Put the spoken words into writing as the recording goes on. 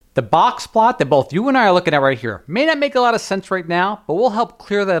The box plot that both you and I are looking at right here may not make a lot of sense right now, but we'll help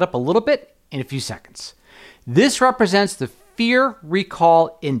clear that up a little bit in a few seconds. This represents the fear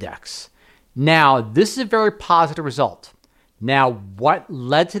recall index. Now, this is a very positive result. Now, what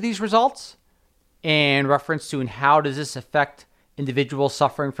led to these results? In reference to, and how does this affect individuals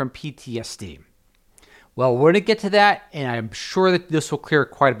suffering from PTSD? Well, we're going to get to that, and I'm sure that this will clear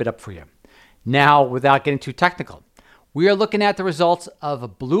quite a bit up for you. Now, without getting too technical, we are looking at the results of a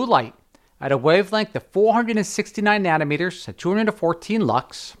blue light at a wavelength of 469 nanometers at 214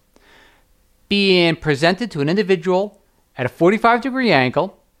 lux being presented to an individual at a 45-degree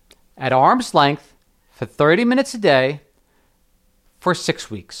angle at arm's length for 30 minutes a day for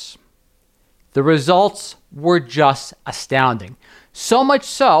 6 weeks. The results were just astounding. So much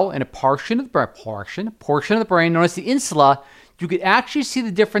so, in a portion of the brain known as the insula, you could actually see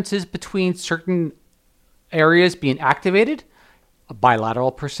the differences between certain areas being activated,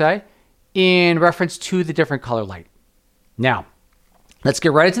 bilateral per se, in reference to the different color light. Now, let's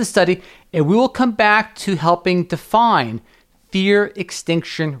get right into the study, and we will come back to helping define fear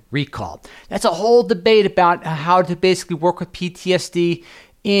extinction recall. That's a whole debate about how to basically work with PTSD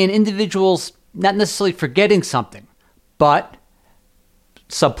in individuals not necessarily forgetting something, but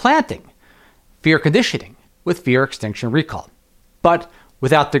supplanting fear conditioning with fear extinction recall. But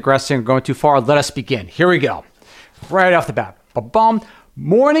without digressing or going too far, let us begin. Here we go. Right off the bat. Ba-bum.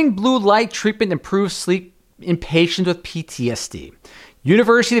 Morning blue light treatment improves sleep in patients with PTSD.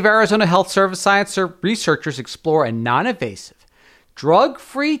 University of Arizona Health Service Science researchers explore a non-invasive,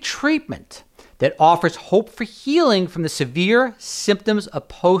 drug-free treatment that offers hope for healing from the severe symptoms of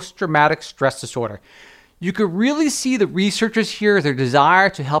post-traumatic stress disorder. You could really see the researchers here, their desire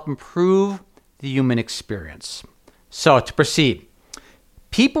to help improve the human experience. So to proceed,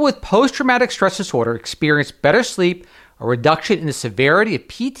 people with post-traumatic stress disorder experience better sleep, a reduction in the severity of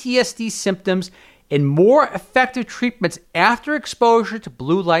PTSD symptoms, and more effective treatments after exposure to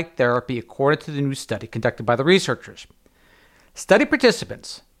blue light therapy, according to the new study conducted by the researchers. Study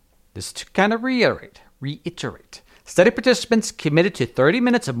participants, this to kind of reiterate, study participants committed to 30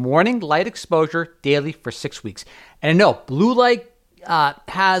 minutes of morning light exposure daily for 6 weeks. And I know blue light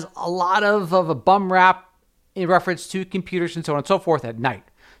has a lot of a bum rap in reference to computers and so on and so forth at night.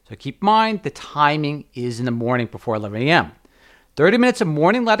 So keep in mind the timing is in the morning before 11 a.m. 30 minutes of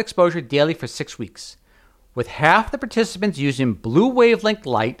morning light exposure daily for 6 weeks, with half the participants using blue wavelength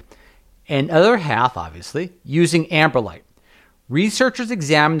light and other half, obviously, using amber light. Researchers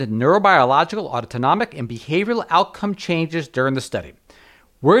examined neurobiological, autonomic, and behavioral outcome changes during the study.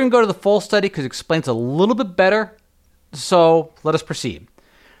 We're going to go to the full study because it explains a little bit better, so let us proceed.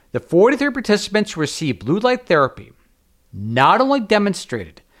 The 43 participants who received blue light therapy not only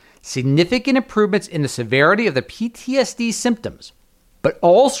demonstrated significant improvements in the severity of the PTSD symptoms, but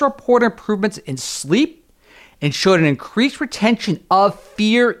also reported improvements in sleep and showed an increased retention of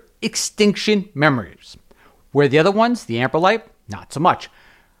fear extinction memories. Where the other ones, the amber light, not so much.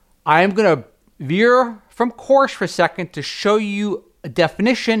 I am going to veer from course for a second to show you a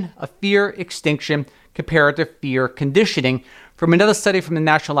definition of fear extinction compared to fear conditioning from another study from the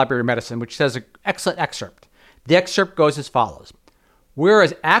National Library of Medicine, which says an excellent excerpt. The excerpt goes as follows.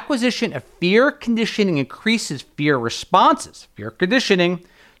 Whereas acquisition of fear conditioning increases fear responses, fear conditioning,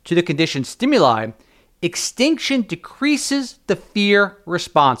 to the conditioned stimuli, extinction decreases the fear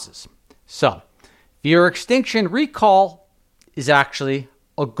responses. So, fear extinction recall is actually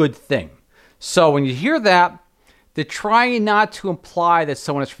a good thing. So when you hear that, they're trying not to imply that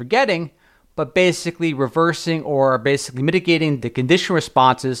someone is forgetting, but basically reversing or basically mitigating the condition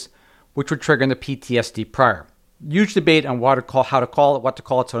responses which were triggering the PTSD prior. Huge debate on what to call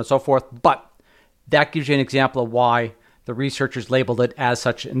it, so on and so forth, but that gives you an example of why the researchers labeled it as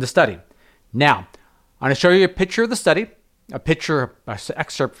such in the study. Now, I'm going to show you a picture of the study, an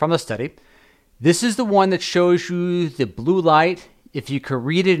excerpt from the study. This is the one that shows you the blue light. If you could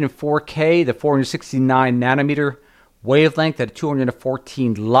read it in 4K, the 469 nanometer wavelength at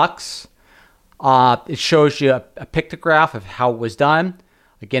 214 lux. It shows you a pictograph of how it was done.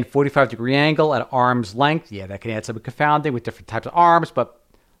 Again, 45-degree angle at arm's length. Yeah, that can add some confounding with different types of arms, but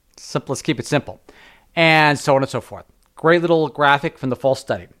let's keep it simple. And so on and so forth. Great little graphic from the full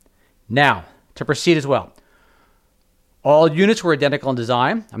study. Now, to proceed as well. All units were identical in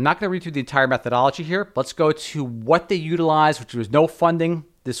design. I'm not going to read through the entire methodology here. But let's go to what they utilized, which was no funding.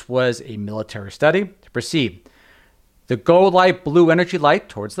 This was a military study. To proceed, the Go Light Blue Energy Light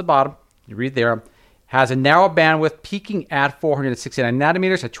towards the bottom, you read there, has a narrow bandwidth peaking at 469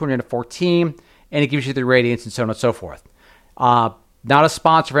 nanometers at 214, and it gives you the radiance and so on and so forth. Not a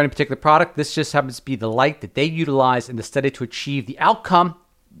sponsor for any particular product. This just happens to be the light that they utilized in the study to achieve the outcome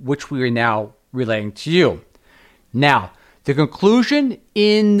which we are now relaying to you. Now, the conclusion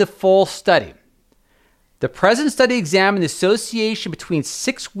in the full study. The present study examined the association between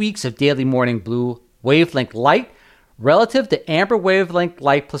 6 weeks of daily morning blue wavelength light relative to amber wavelength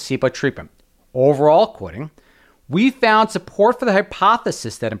light placebo treatment. Overall, quoting, we found support for the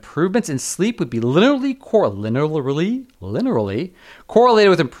hypothesis that improvements in sleep would be linearly correlated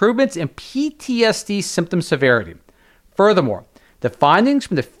with improvements in PTSD symptom severity. Furthermore, the findings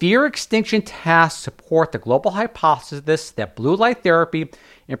from the fear extinction task support the global hypothesis that blue light therapy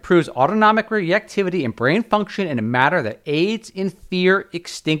improves autonomic reactivity and brain function in a manner that aids in fear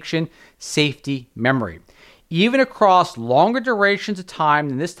extinction safety memory, even across longer durations of time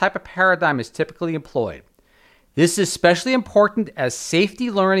than this type of paradigm is typically employed. This is especially important as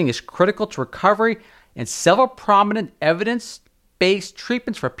safety learning is critical to recovery, and several prominent evidence-based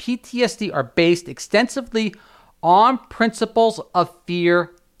treatments for PTSD are based extensively on principles of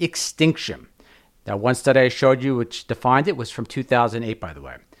fear extinction. That one study I showed you, which defined it, was from 2008, by the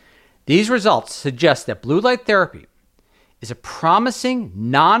way. These results suggest that blue light therapy is a promising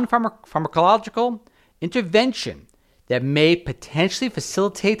non-pharmacological intervention that may potentially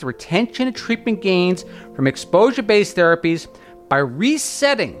facilitate the retention and treatment gains from exposure-based therapies by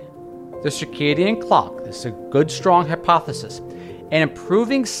resetting the circadian clock. This is a good, strong hypothesis. And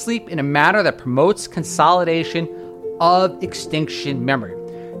improving sleep in a manner that promotes consolidation of extinction memory.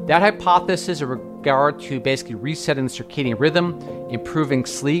 That hypothesis in regard to basically resetting the circadian rhythm, improving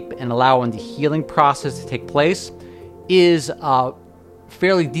sleep, and allowing the healing process to take place is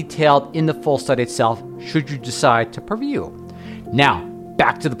fairly detailed in the full study itself, should you decide to review. Now,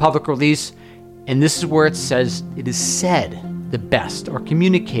 back to the public release, and this is where it says it is said the best, or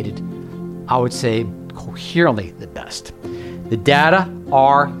communicated, I would say, coherently the best. The data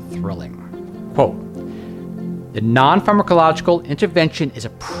are thrilling. Quote, the non-pharmacological intervention is a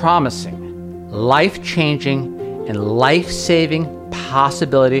promising, life-changing, and life-saving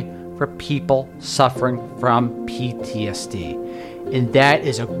possibility for people suffering from PTSD. And that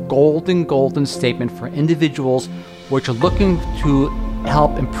is a golden statement for individuals which are looking to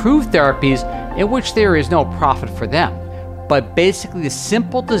help improve therapies in which there is no profit for them, but basically the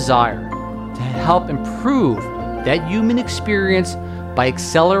simple desire to help improve that human experience by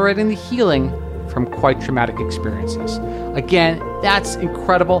accelerating the healing from quite traumatic experiences. Again, that's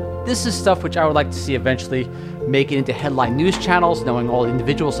incredible. This is stuff which I would like to see eventually make it into headline news channels, knowing all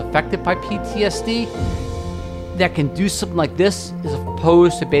individuals affected by PTSD that can do something like this, as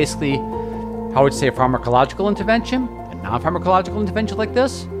opposed to basically, I would say, a pharmacological intervention. A non-pharmacological intervention like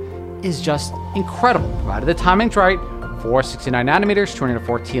this is just incredible, provided the timing's right. 469 nanometers,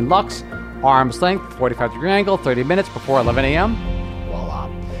 214 lux, arm's length, 45-degree angle, 30 minutes before 11 a.m. Voila.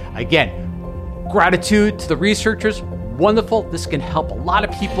 Again, gratitude to the researchers. Wonderful. This can help a lot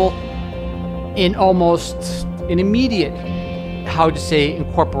of people in almost an immediate,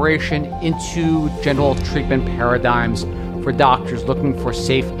 incorporation into general treatment paradigms for doctors looking for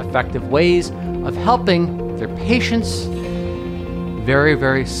safe, effective ways of helping their patients very,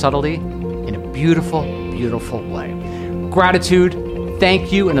 very subtly in a beautiful, beautiful way. Gratitude.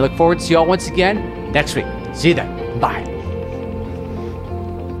 Thank you. And I look forward to see you all once again next week. See you then. Bye.